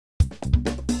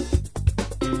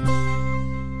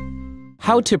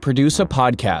How to produce a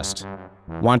podcast.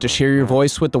 Want to share your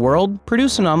voice with the world?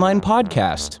 Produce an online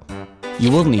podcast. You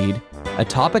will need a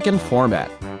topic and format,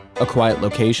 a quiet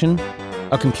location,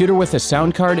 a computer with a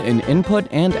sound card and input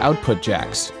and output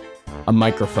jacks, a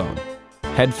microphone,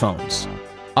 headphones,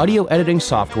 audio editing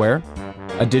software,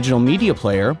 a digital media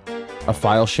player, a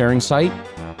file sharing site,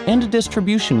 and a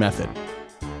distribution method.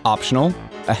 Optional,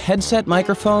 a headset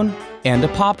microphone, and a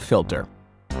pop filter.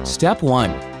 Step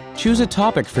 1. Choose a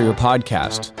topic for your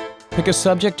podcast. Pick a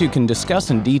subject you can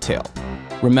discuss in detail.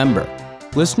 Remember,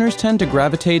 listeners tend to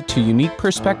gravitate to unique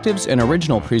perspectives and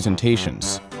original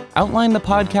presentations. Outline the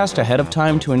podcast ahead of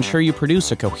time to ensure you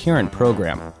produce a coherent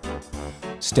program.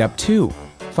 Step 2.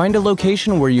 Find a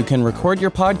location where you can record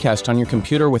your podcast on your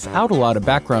computer without a lot of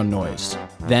background noise.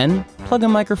 Then, plug a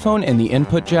microphone in the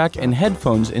input jack and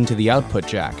headphones into the output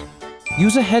jack.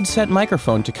 Use a headset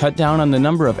microphone to cut down on the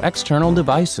number of external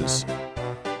devices.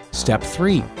 Step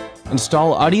 3.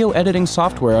 Install audio editing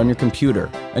software on your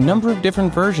computer. A number of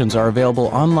different versions are available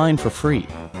online for free.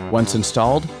 Once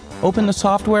installed, open the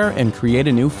software and create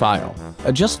a new file.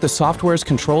 Adjust the software's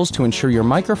controls to ensure your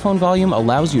microphone volume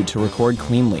allows you to record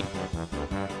cleanly.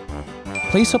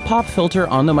 Place a pop filter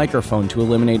on the microphone to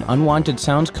eliminate unwanted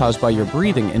sounds caused by your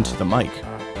breathing into the mic.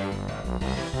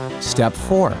 Step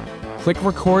 4. Click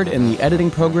record in the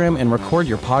editing program and record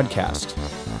your podcast.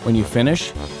 When you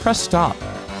finish, press stop.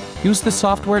 Use the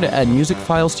software to add music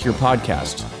files to your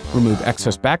podcast, remove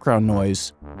excess background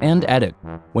noise, and edit.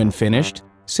 When finished,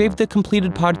 save the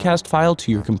completed podcast file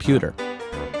to your computer.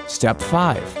 Step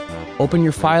 5. Open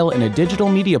your file in a digital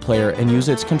media player and use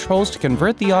its controls to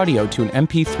convert the audio to an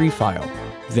MP3 file.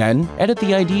 Then, edit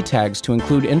the ID tags to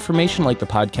include information like the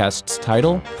podcast's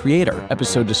title, creator,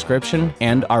 episode description,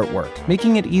 and artwork,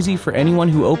 making it easy for anyone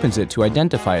who opens it to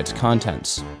identify its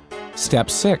contents.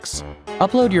 Step 6.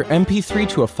 Upload your MP3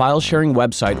 to a file-sharing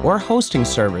website or hosting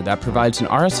server that provides an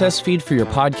RSS feed for your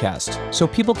podcast, so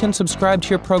people can subscribe to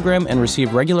your program and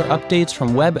receive regular updates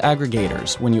from web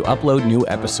aggregators when you upload new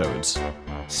episodes.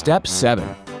 Step 7.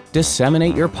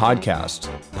 Disseminate your podcast.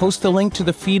 Post the link to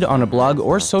the feed on a blog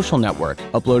or social network,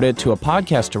 upload it to a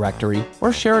podcast directory,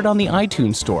 or share it on the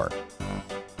iTunes Store.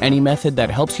 Any method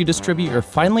that helps you distribute your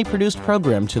finally produced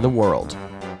program to the world.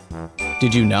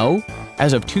 Did you know?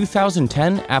 As of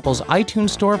 2010, Apple's iTunes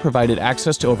Store provided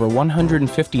access to over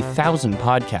 150,000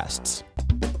 podcasts.